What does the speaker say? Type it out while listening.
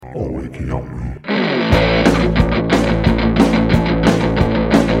all wakey, aren't we?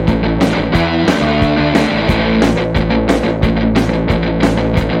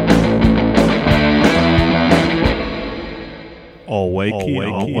 All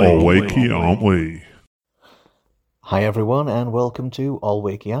wakey, aren't we? Hi everyone and welcome to All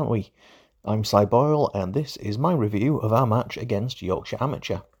Wakey Aren't We? I'm Cy Boyle and this is my review of our match against Yorkshire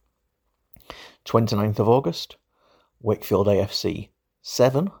Amateur. 29th of August, Wakefield AFC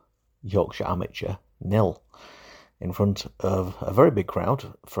 7, Yorkshire Amateur 0. In front of a very big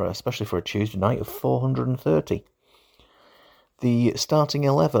crowd, especially for a Tuesday night, of 430. The starting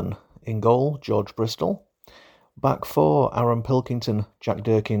 11 in goal, George Bristol. Back four, Aaron Pilkington, Jack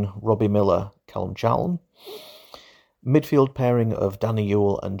Durkin, Robbie Miller, Callum Charlton. Midfield pairing of Danny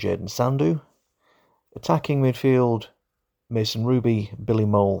Ewell and Jayden Sandu. Attacking midfield, Mason Ruby, Billy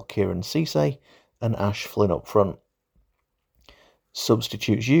Mole, Kieran Cisse, and Ash Flynn up front.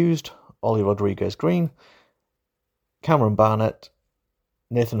 Substitutes used, Ollie Rodriguez-Green, Cameron Barnett,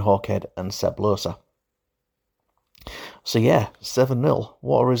 Nathan Hawkhead, and Seb Losa. So yeah, 7-0.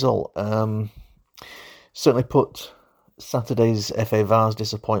 What a result. Certainly put Saturday's FA Vars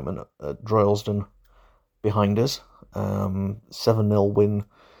disappointment at Droylsden behind us. 7-0 win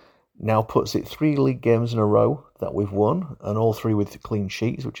now puts it 3 league games in a row that we've won, and all 3 with clean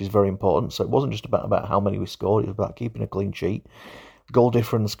sheets, which is very important. So it wasn't just about how many we scored, it was about keeping a clean sheet. Goal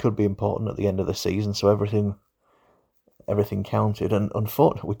difference could be important at the end of the season, so everything counted. And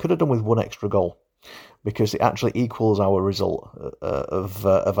unfortunately, we could have done with one extra goal, because it actually equals our result of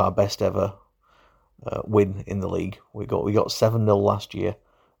our best ever win in the league. We got 7-0 last year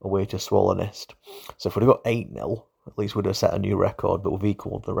away to Swallow Nest. So if we'd have got 8-0, at least we'd have set a new record, but we've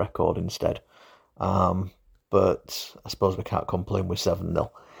equalled the record instead. But I suppose we can't complain with 7-0.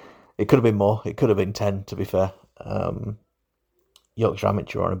 It could have been more. It could have been 10, to be fair. Yorkshire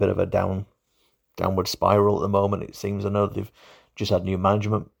Amateur are on a bit of a downward spiral at the moment, it seems. I know they've just had new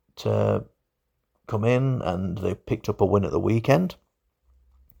management to come in, and they picked up a win at the weekend.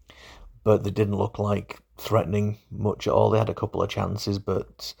 But they didn't look like threatening much at all. They had a couple of chances,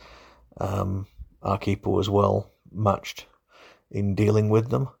 but our keeper was well matched in dealing with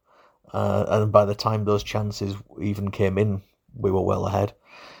them. And by the time those chances even came in, we were well ahead.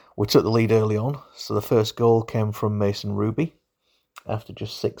 We took the lead early on, so the first goal came from Mason Ruby after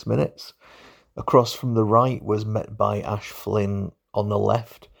just 6 minutes. Across from the right was met by Ash Flynn on the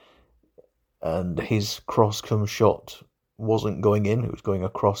left, and his cross-come shot wasn't going in, it was going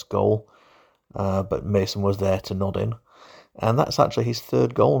across goal, but Mason was there to nod in. And that's actually his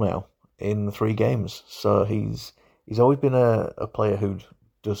third goal now in 3 games. So he's always been a player who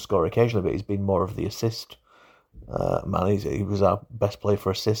does score occasionally, but he's been more of the assist man. He was our best player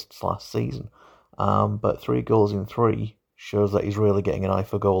for assists last season. But 3 goals in 3 shows that he's really getting an eye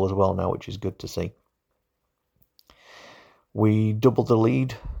for goal as well now, which is good to see. We doubled the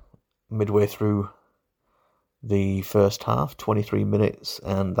lead midway through the first half, 23 minutes,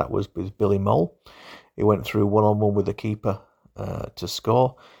 and that was with Billy Mole. He went through one-on-one with the keeper to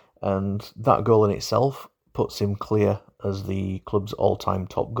score, and that goal in itself puts him clear as the club's all-time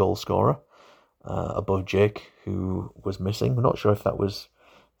top goal scorer, above Jake, who was missing. I'm not sure if that was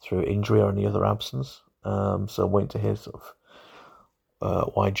through injury or any other absence, so I'm waiting to hear sort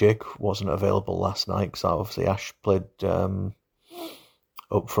of why Jake wasn't available last night, because obviously Ash played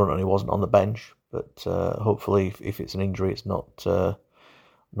up front and he wasn't on the bench. But hopefully, if it's an injury, it's not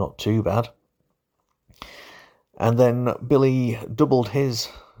too bad. And then Billy doubled his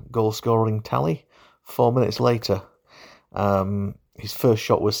goal-scoring tally 4 minutes later. His first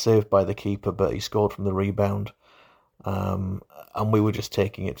shot was saved by the keeper, but he scored from the rebound. And we were just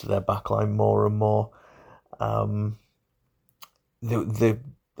taking it to their backline more and more. I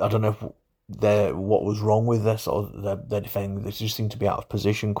don't know what was wrong with this, or their defending. They just seemed to be out of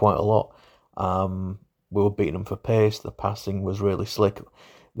position quite a lot. We were beating them for pace. The passing was really slick.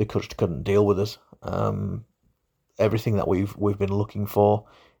 They just couldn't deal with us. Everything that we've been looking for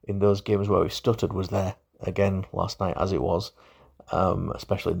in those games where we stuttered was there again last night, as it was,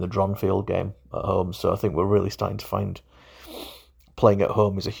 especially in the Dronfield game at home. So I think we're really starting to find playing at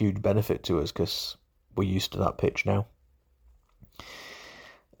home is a huge benefit to us, because we're used to that pitch now.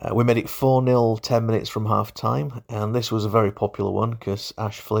 We made it 4-0 10 minutes from half-time, and this was a very popular one because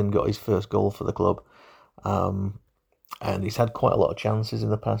Ash Flynn got his first goal for the club. And he's had quite a lot of chances in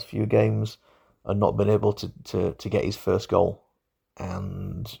the past few games and not been able to get his first goal.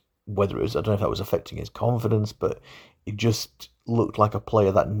 And whether it was, I don't know if that was affecting his confidence, but he just looked like a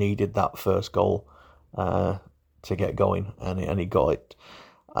player that needed that first goal to get going, and he got it,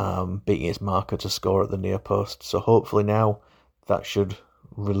 beating his marker to score at the near post. So hopefully now that should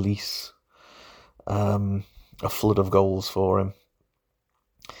release a flood of goals for him.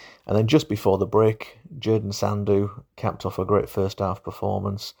 And then just before the break, Jadon Sandu capped off a great first half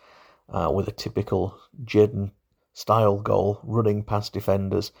performance with a typical Jadon style goal, running past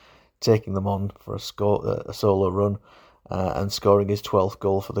defenders, taking them on for a solo run, and scoring his 12th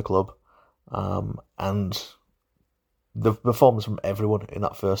goal for the club. And the performance from everyone in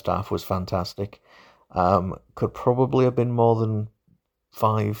that first half was fantastic. Could probably have been more than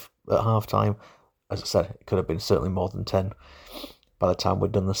 5 at half time. As I said, it could have been certainly more than 10 by the time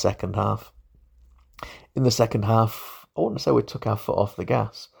we'd done the second half. In the second half, I wouldn't say we took our foot off the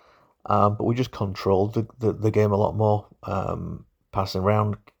gas, but we just controlled the game a lot more, passing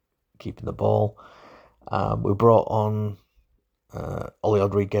around, keeping the ball. We brought on Ollie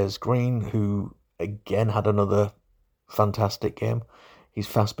Rodriguez-Green, who again had another fantastic game. He's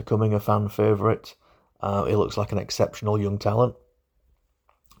fast becoming a fan favourite. He looks like an exceptional young talent.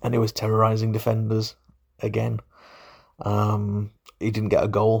 And he was terrorising defenders again. He didn't get a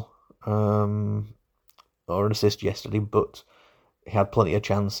goal or an assist yesterday, but he had plenty of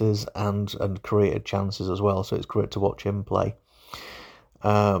chances and created chances as well, so it's great to watch him play.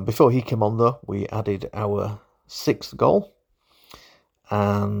 Before he came on, though, we added our 6th goal,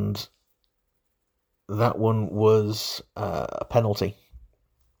 and that one was a penalty.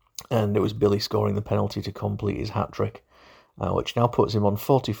 And it was Billy scoring the penalty to complete his hat-trick, which now puts him on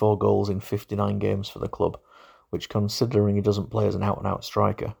 44 goals in 59 games for the club, which, considering he doesn't play as an out-and-out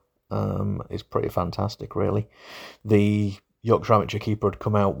striker, is pretty fantastic, really. The Yorkshire amateur keeper had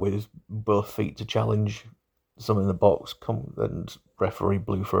come out with both feet to challenge someone in the box, and referee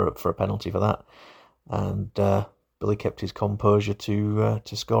blew for a penalty for that. And Billy kept his composure to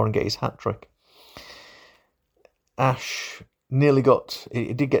score and get his hat-trick. Ash nearly got...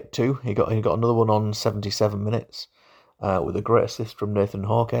 He did get 2. He got another one on 77 minutes with a great assist from Nathan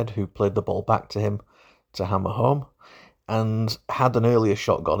Hawkhead, who played the ball back to him to hammer home. And had an earlier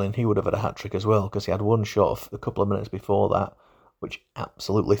shot gone in, he would have had a hat-trick as well, because he had one shot a couple of minutes before that, which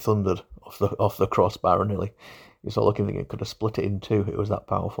absolutely thundered off the crossbar, and nearly you saw looking, thinking it could have split it in two. It was that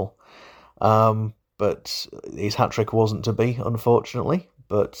powerful. But his hat-trick wasn't to be, unfortunately.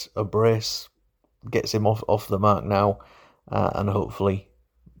 But a brace gets him off the mark now, and hopefully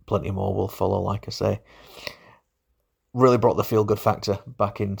plenty more will follow, like I say. Really brought the feel-good factor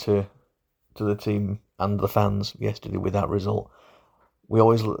back into the team and the fans yesterday with that result. We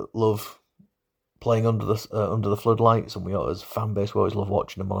always love playing under the floodlights, and we, as a fan base, we always love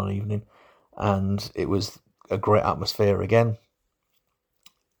watching them on an evening. And it was a great atmosphere again.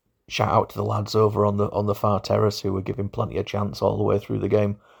 Shout out to the lads over on the far terrace, who were giving plenty of chance all the way through the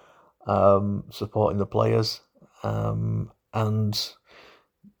game, supporting the players, and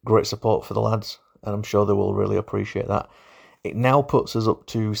great support for the lads, and I'm sure they will really appreciate that. It now puts us up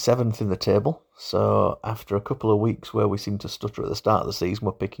to 7th in the table, so after a couple of weeks where we seemed to stutter at the start of the season,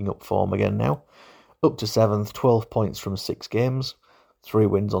 we're picking up form again now. Up to 7th, 12 points from 6 games, 3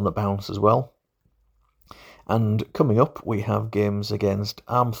 wins on the bounce as well. And coming up, we have games against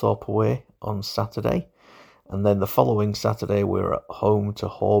Armthorpe away on Saturday, and then the following Saturday we're at home to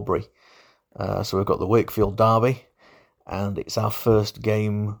Horbury. So we've got the Wakefield derby, and it's our first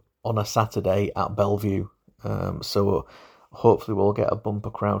game on a Saturday at Bellevue. So hopefully we'll get a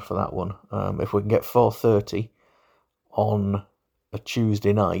bumper crowd for that one. If we can get 4:30 on a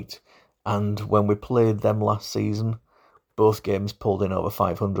Tuesday night, and when we played them last season, both games pulled in over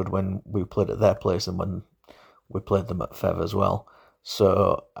 500 when we played at their place and when we played them at Fev as well.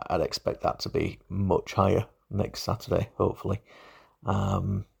 So I'd expect that to be much higher next Saturday, hopefully.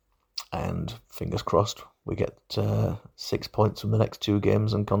 And fingers crossed we get 6 points from the next 2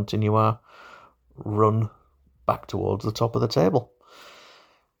 games and continue our run back towards the top of the table.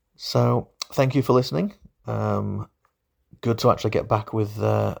 So thank you for listening. Good to actually get back with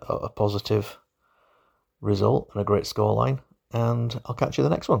a positive result and a great scoreline. And I'll catch you in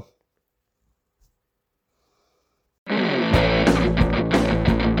the next one.